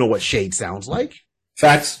 we don't know what shade sounds like.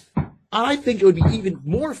 Facts. I think it would be even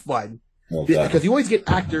more fun because you always get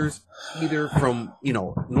actors either from,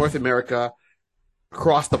 North America,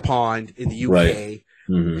 across the pond in the UK. Right.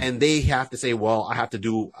 And they have to say, well, I have to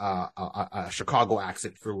do a Chicago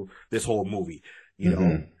accent for this whole movie.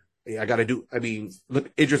 I got to do,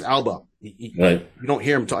 look, Idris Elba. You don't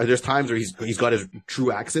hear him talk. There's times where he's got his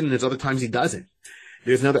true accent and there's other times he doesn't.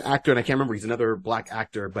 There's another actor, and I can't remember, he's another black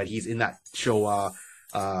actor, but he's in that show,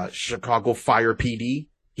 Chicago Fire PD.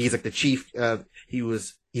 He's like the chief,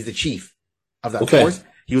 he's the chief of that force.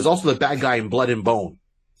 He was also the bad guy in Blood and Bone.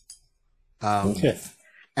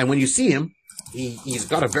 And when you see him, he's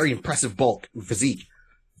got a very impressive bulk and physique.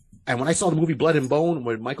 And when I saw the movie Blood and Bone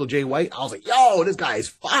with Michael J. White, I was like, yo, this guy is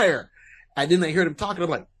fire. And then I heard him talking, I'm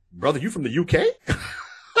like, brother, you from the UK?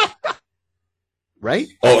 Right?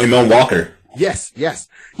 Oh, Iman Walker. Yes.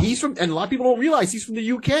 He's from, and a lot of people don't realize he's from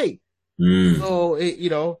the UK.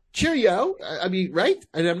 So, cheerio. Right?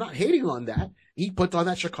 And I'm not hating on that. He puts on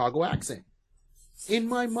that Chicago accent. In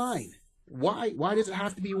my mind, why does it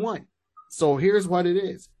have to be one? So here's what it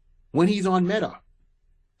is. When he's on Meta,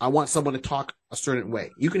 I want someone to talk a certain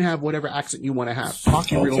way. You can have whatever accent you want to have.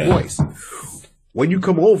 Talk your real voice. When you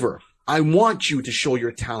come over, I want you to show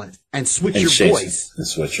your talent and switch your voice. And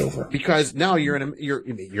switch over. Because now you're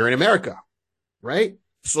in America, right?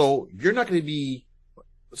 So you're not going to be.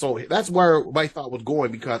 So that's where my thought was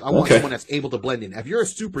going, because I want someone that's able to blend in. If you're a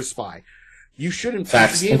super spy, you shouldn't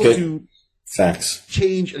be able to Facts.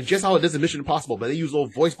 Change just how it does in Mission Impossible, but they use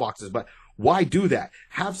old voice boxes. But why do that?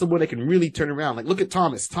 Have someone that can really turn around. Like, look at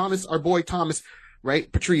Thomas. Thomas, our boy Thomas,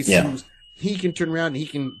 right? Patrice, he can turn around and he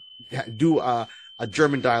can do a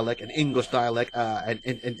German dialect, an English dialect, an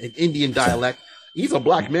Indian dialect. He's a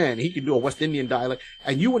black man. He can do a West Indian dialect.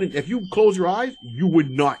 And you wouldn't, if you close your eyes, you would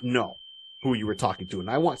not know who you were talking to. And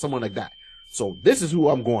I want someone like that. So this is who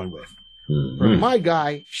I'm going with. For my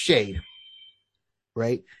guy, Shade,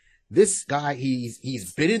 right? This guy,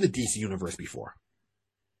 he's been in the DC universe before.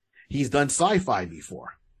 He's done sci-fi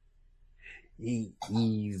before.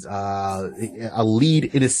 He's a lead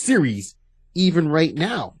in a series even right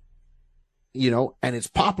now, you know, and it's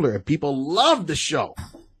popular and people love the show.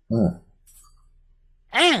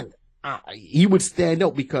 And he would stand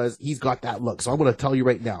out because he's got that look. So I'm going to tell you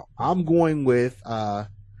right now, I'm going with, and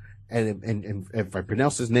if I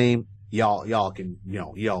pronounce his name, y'all can, you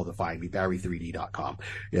know, y'all define me, Barry3D.com.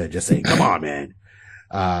 Yeah, just saying, come on, man.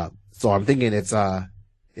 So I'm thinking it's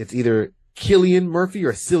either Cillian Murphy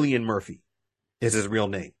or Cillian Murphy is his real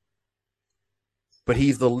name. But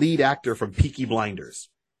he's the lead actor from Peaky Blinders.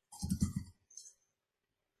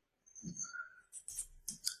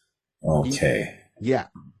 Okay.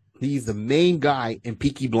 He's the main guy in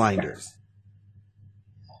Peaky Blinders.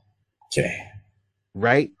 Okay.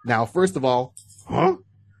 Right? Now, first of all,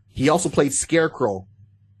 he also played Scarecrow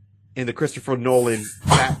in the Christopher Nolan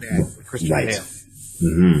Batman with Christopher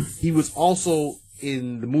Bale. He was also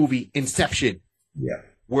in the movie Inception.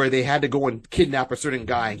 Where they had to go and kidnap a certain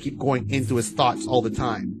guy and keep going into his thoughts all the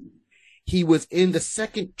time. He was in the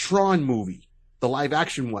second Tron movie, the live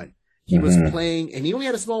action one. He was playing, and he only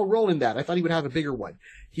had a small role in that. I thought he would have a bigger one.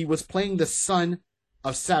 He was playing the son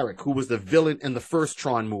of Sarek, who was the villain in the first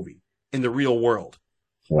Tron movie in the real world.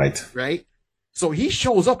 Right? So he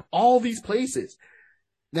shows up all these places.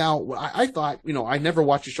 Now, I thought, you know, I never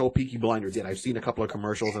watched the show Peaky Blinders yet. I've seen a couple of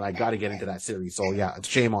commercials and I got to get into that series. So yeah, it's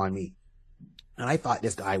shame on me. And I thought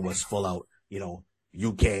this guy was full out, you know,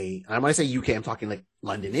 UK. And when I say UK, I'm talking like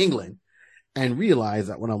London, England, and realize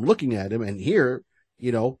that when I'm looking at him and here,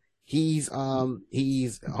 you know, he's hold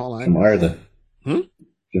on. From Ireland.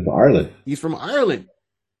 He's from Ireland. He's from Ireland.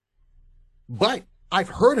 But I've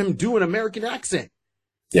heard him do an American accent.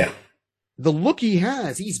 Yeah. The look he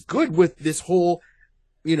has, he's good with this whole,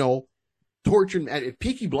 you know, torture at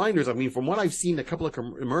Peaky Blinders. I mean, from what I've seen, a couple of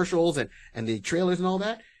commercials and the trailers and all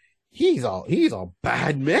that, he's a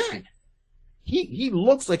bad man. He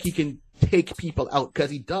looks like he can take people out because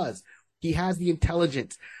he does. He has the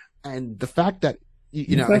intelligence and the fact that,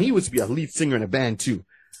 you know, and he was to be a lead singer in a band too.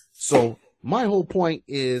 So my whole point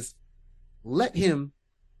is let him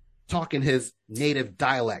talk in his native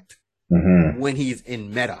dialect when he's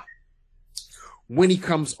in meta. When he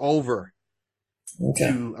comes over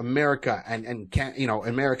to America and can't, you know,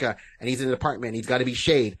 America, and he's in an apartment, he's got to be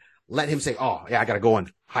Shade. Let him say, oh yeah, I got to go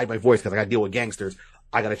and hide my voice because I got to deal with gangsters.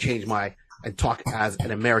 I got to change and talk as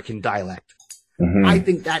an American dialect. I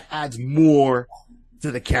think that adds more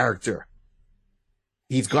to the character.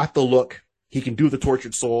 He's got the look. He can do the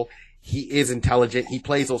tortured soul. He is intelligent. He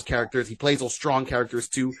plays those characters. He plays those strong characters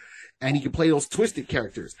too. And he can play those twisted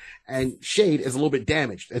characters. And Shade is a little bit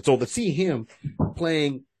damaged. And so to see him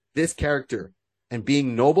playing this character and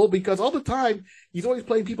being noble, because all the time he's always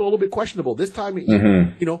playing people a little bit questionable. This time,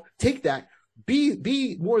 you know, take that.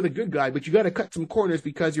 Be more the good guy, but you got to cut some corners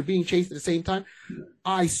because you're being chased at the same time.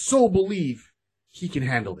 I so believe he can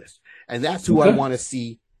handle this. And that's who I want to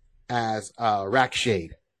see as Rack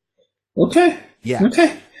Shade. Okay. Yeah.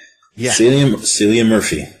 Okay. Yeah. Cillian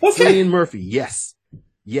Murphy. Okay. Cillian Murphy. Yes.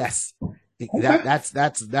 Yes. Okay.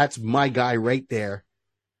 That's my guy right there.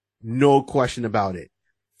 No question about it.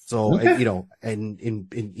 So, you know,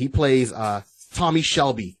 and he plays Tommy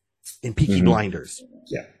Shelby in Peaky Blinders.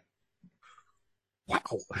 Yeah.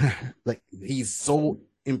 Wow. Like, he's so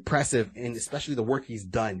impressive, and especially the work he's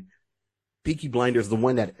done. Peaky Blinders is the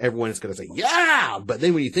one that everyone is going to say, yeah. But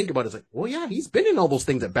then when you think about it, it's like, well, yeah, he's been in all those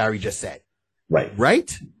things that Barry just said. Right.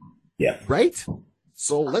 Right? Yeah. Right?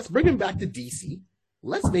 So let's bring him back to DC.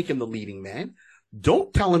 Let's make him the leading man.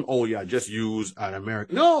 Don't tell him, oh, yeah, just use an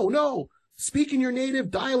American. No. Speak in your native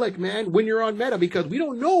dialect, man, when you're on meta, because we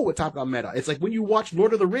don't know what's happening on meta. It's like when you watch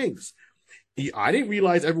Lord of the Rings. I didn't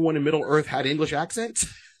realize everyone in Middle Earth had English accents.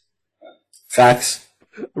 Facts.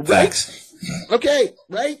 Right? Facts. Okay,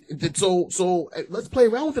 right? So let's play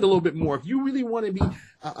around with it a little bit more. If you really want to be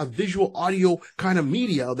a visual audio kind of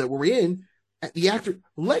media that we're in, the actor,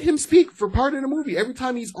 let him speak for part of the movie. Every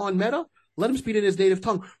time he's on meta, let him speak in his native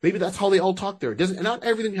tongue. Maybe that's how they all talk there. Not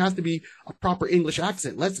everything has to be a proper English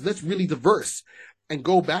accent. Let's really diverse and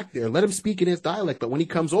go back there. Let him speak in his dialect. But when he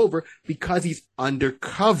comes over, because he's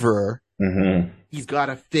undercover, He's got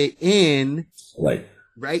to fit in.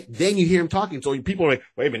 Right? Then you hear him talking. So people are like,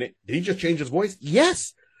 wait a minute, did he just change his voice?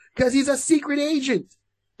 Yes, because he's a secret agent.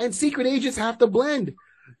 And secret agents have to blend.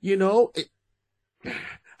 You know,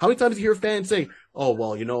 how many times do you hear fans say, oh,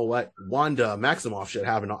 well, you know what? Wanda Maximoff should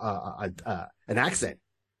have an accent.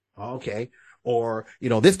 Okay. Or, you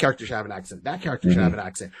know, this character should have an accent. That character should have an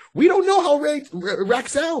accent. We don't know how Rack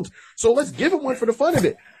sounds. So let's give him one for the fun of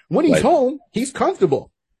it. When he's home, he's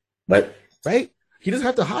comfortable. Right? He doesn't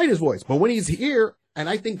have to hide his voice. But when he's here, and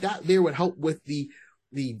I think that there would help with the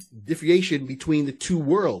differentiation between the two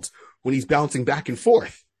worlds when he's bouncing back and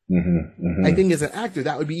forth. I think as an actor,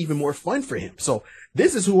 that would be even more fun for him. So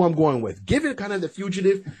this is who I'm going with. Give it kind of the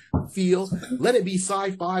fugitive feel. Let it be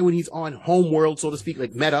sci-fi when he's on home world, so to speak,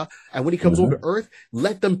 like meta. And when he comes over to Earth,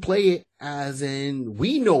 let them play it as in,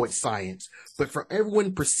 we know it's science, but for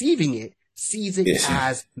everyone perceiving it, sees it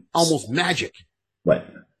as almost magic.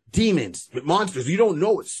 Demons, monsters. You don't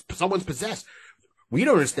know it's someone's possessed. We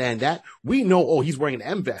don't understand that. We know, oh, he's wearing an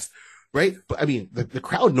M vest. Right? But I mean, the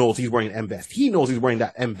crowd knows he's wearing an M vest. He knows he's wearing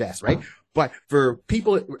that M vest, right? But for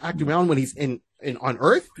people acting around when he's in on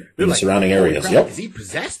Earth, they're like, surrounding areas. Is he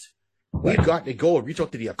possessed? We've got to go and reach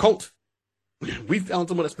out to the occult. We found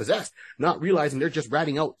someone that's possessed, not realizing they're just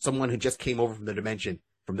ratting out someone who just came over from the dimension,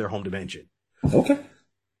 from their home dimension. Okay.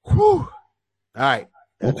 Whew. All right.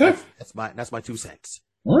 Okay. That's my 2 cents.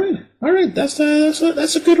 All right. That's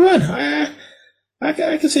a good run. I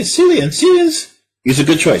can say Cillian's. He's a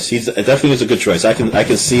good choice. He's definitely a good choice. I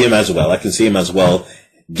can see him as well.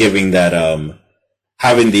 Giving that,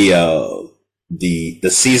 having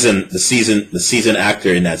the season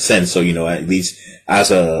actor in that sense. So, you know, at least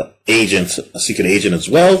as a secret agent as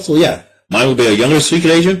well. So yeah, mine would be a younger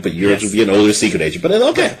secret agent, but yours would be an older secret agent. But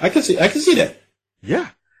okay, I can see that. Yeah.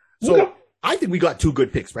 So I think we got 2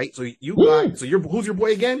 good picks, right? So who's your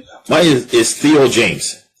boy again? Mine is Theo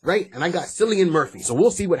James. Right? And I got Cillian Murphy. So we'll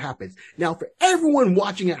see what happens. Now, for everyone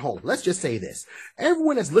watching at home, let's just say this.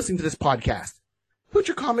 Everyone that's listening to this podcast, put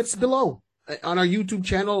your comments below on our YouTube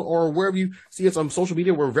channel or wherever you see us on social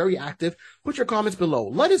media. We're very active. Put your comments below.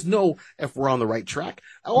 Let us know if we're on the right track,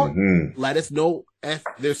 or let us know if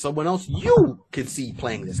there's someone else you can see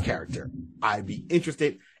playing this character. I'd be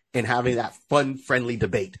interested in having that fun, friendly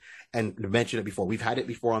debate. And to mention it before, we've had it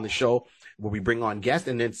before on the show where we bring on guests,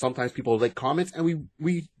 and then sometimes people like comments, and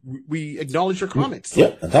we acknowledge your comments.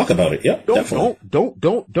 Yeah, and talk about it. Yeah, don't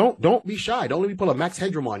be shy. Don't let me pull a Max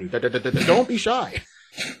Headroom on you. Don't be shy.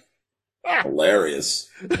 Hilarious.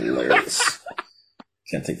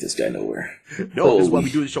 Can't take this guy nowhere. No, this is why we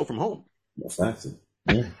do the show from home. No facts.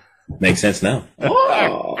 Yeah. Makes sense now.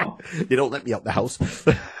 Oh. They don't let me out the house.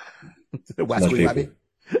 Wascally Rabbit.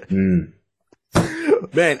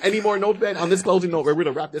 Man, any more notes, man? On this closing note, we're going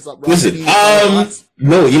to wrap this up. Rob, listen,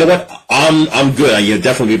 no, you know what? I'm good. You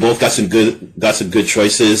definitely, we both got some good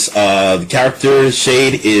choices. The character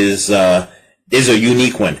Shade is a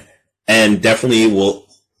unique one, and definitely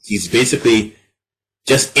he's basically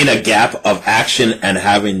just in a gap of action and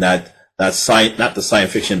having that science, not the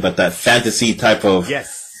science fiction, but that fantasy type of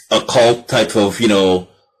occult type of, you know,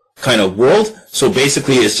 kind of world. So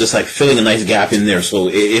basically it's just like filling a nice gap in there. So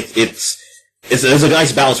there's a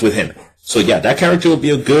nice balance with him. So yeah, that character will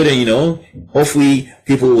be a good, and you know, hopefully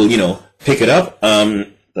people will, you know, pick it up.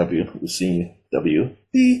 Just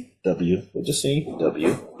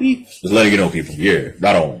letting you know, people. Yeah,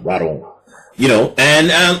 right on. You know,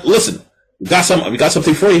 and listen, we got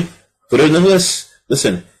something for you. Put it in the list.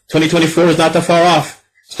 Listen, 2024 is not that far off.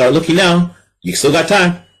 Start looking now. You still got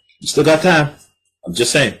time. I'm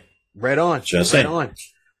just saying. Right on. Right on.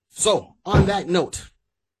 So on that note,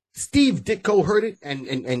 Steve Ditko heard it,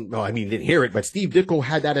 and well, I mean, didn't hear it, but Steve Ditko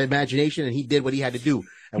had that imagination, and he did what he had to do.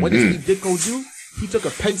 And what did Steve Ditko do? He took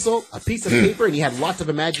a pencil, a piece of paper, and he had lots of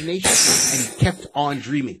imagination, and he kept on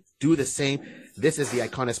dreaming. Do the same. This is the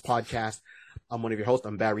iConis podcast. I'm one of your hosts.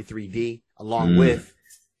 I'm Barry 3D, along with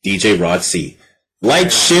DJ Rod C.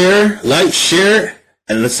 Like, share,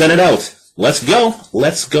 and let's send it out. Let's go.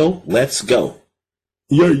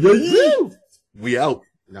 Yeah. We out.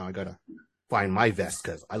 Now I gotta find my vest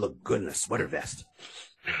because I look good in a sweater vest.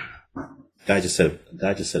 Guy just said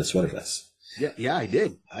a sweater vest. Yeah, I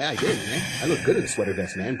did. I did, man. I look good in a sweater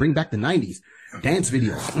vest, man. Bring back the 90s. Dance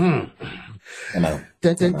videos. Come on.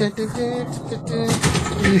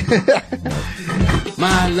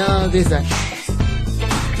 My love is a...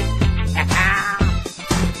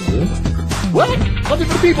 What? Something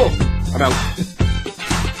for the people. I'm out.